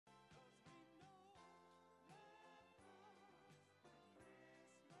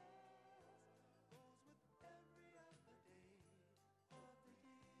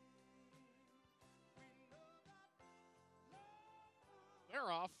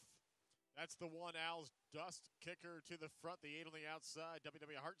Faroff. That's the 1 Al's Dust kicker to the front. The 8 on the outside.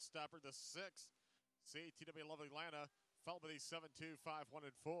 WW Heartstopper, the 6. CTW Lovely Atlanta, followed by the 7-2, 5-1,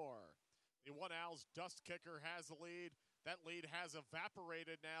 and 4. The 1 Al's Dust kicker has the lead. That lead has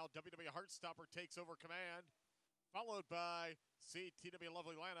evaporated now. WW Heartstopper takes over command, followed by CTW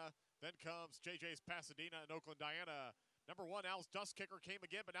Lovely Atlanta. Then comes JJ's Pasadena and Oakland Diana. Number 1 Al's Dust kicker came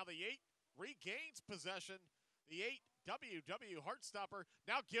again, but now the 8 regains possession. The 8 WW Heartstopper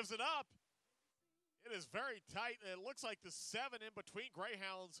now gives it up. It is very tight. It looks like the 7 in between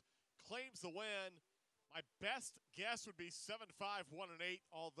Greyhounds claims the win. My best guess would be 7-5, 1 and 8,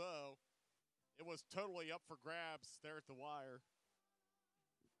 although it was totally up for grabs there at the wire.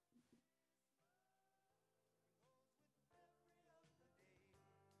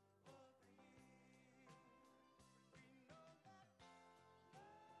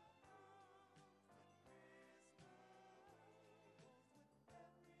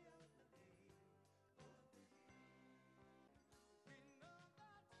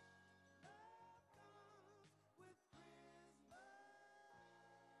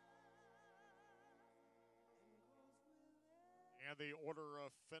 And the order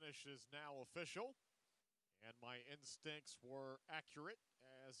of finish is now official. And my instincts were accurate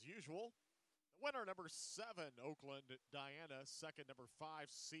as usual. The winner, number 7, Oakland Diana. Second, number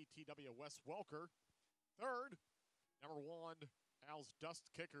 5, CTW Wes Welker. Third, number 1, Al's Dust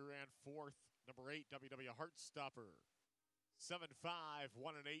kicker. And fourth, number 8, WW Heartstopper. 7-5,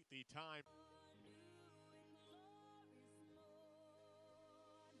 1 and 8 the time.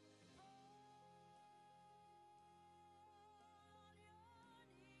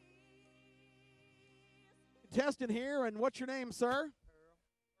 Testing here, and what's your name, sir?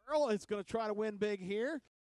 Earl is going to try to win big here.